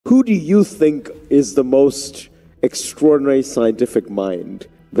Who do you think is the most extraordinary scientific mind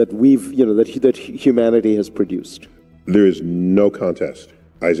that we've, that humanity has produced? There is no contest.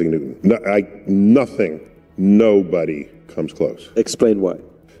 Isaac Newton. Nobody comes close. Explain why.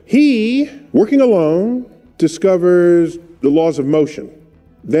 He, working alone, discovers the laws of motion.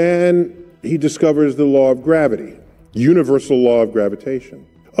 Then he discovers the law of gravity, universal law of gravitation.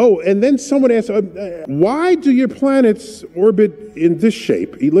 Oh, and then someone asks, why do your planets orbit in this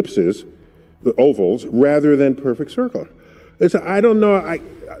shape, ellipses, the ovals, rather than perfect circle? I said, I don't know,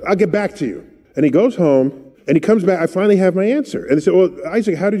 I'll get back to you. And he goes home, and he comes back, I finally have my answer. And they said, well,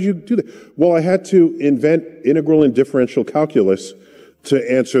 Isaac, how did you do that? Well, I had to invent integral and differential calculus to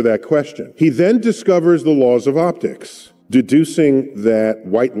answer that question. He then discovers the laws of optics, deducing that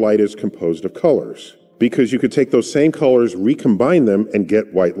white light is composed of colors, because you could take those same colors, recombine them, and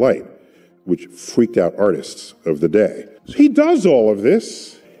get white light, which freaked out artists of the day. So he does all of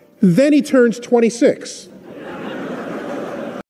this. Then he turns 26.